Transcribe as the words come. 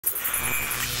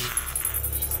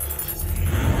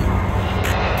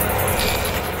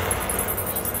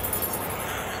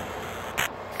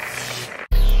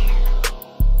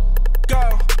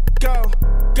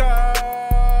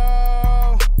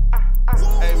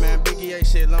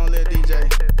DJ shit, long live DJ.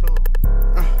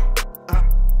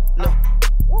 Look.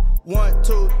 1,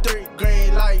 2, 3,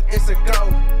 green light, it's a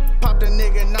go. Pop the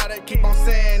nigga, now they keep on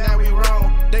saying that we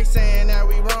wrong. They saying that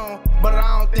we wrong, but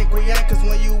I don't think we ain't. Cause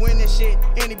when you win this shit,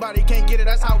 anybody can't get it,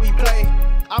 that's how we play.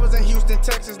 I was in Houston,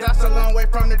 Texas, that's a long way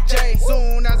from the J.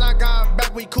 Soon as I got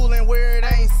back, we coolin' where it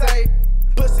ain't safe.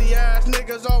 Pussy ass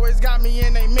niggas always got me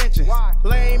in they mentions.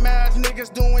 Lame ass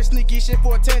niggas doing sneaky shit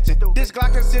for attention. This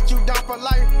Glock can sit you down for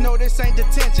life, no this ain't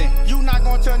detention. You not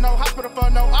going to no hospital for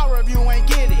no hour if you ain't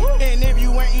get it. And if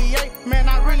you ain't EA, man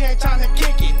I really ain't tryna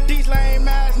kick it. These lame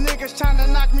ass niggas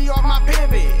tryna knock me off my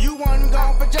pivot. You wasn't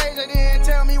going for J's, they didn't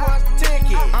tell me what's the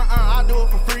ticket. I do it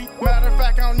for free, matter of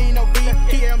fact I don't need no V.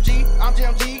 PMG, I'm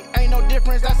GMG, ain't no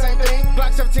difference, that same thing.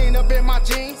 Glock 17 up in my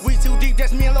jeans, we too deep,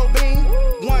 that's me and Lil Bean.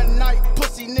 One night,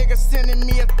 pussy niggas sending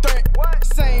me a threat.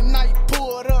 Same night,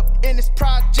 pulled up in his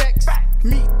projects.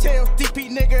 Meat tails, DP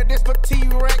nigga, this for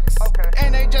T-Rex.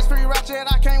 And they just free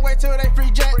ratchet, I can't wait till they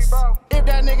free jets. If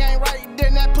that nigga ain't right,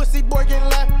 then that pussy boy get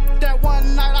left. That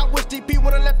one night, I wish DP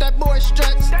would've left that boy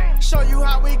stretched. Show you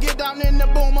how we get down in the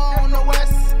boomer on the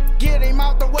west. Get him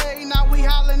out the way, now we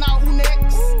hollering out who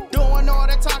next. Doing all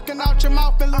that talking out your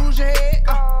mouth and lose your head.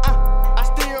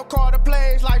 I still call the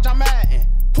plays like John Madden.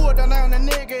 Pulled down on the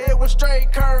nigga, it was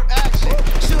straight curve action.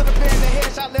 Should've been the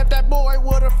headshot, left that boy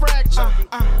with a fracture.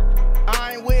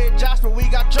 I ain't with Josh, but we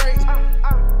got Drake.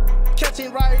 Catch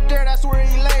him right there, that's where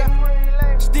he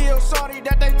lay. Still sorry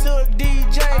that they took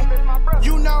DJ.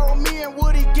 You know me and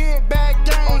Woody get back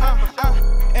game.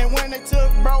 And when they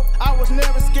took bro, I was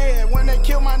never scared. When they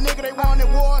killed my nigga, they wanted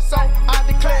war, so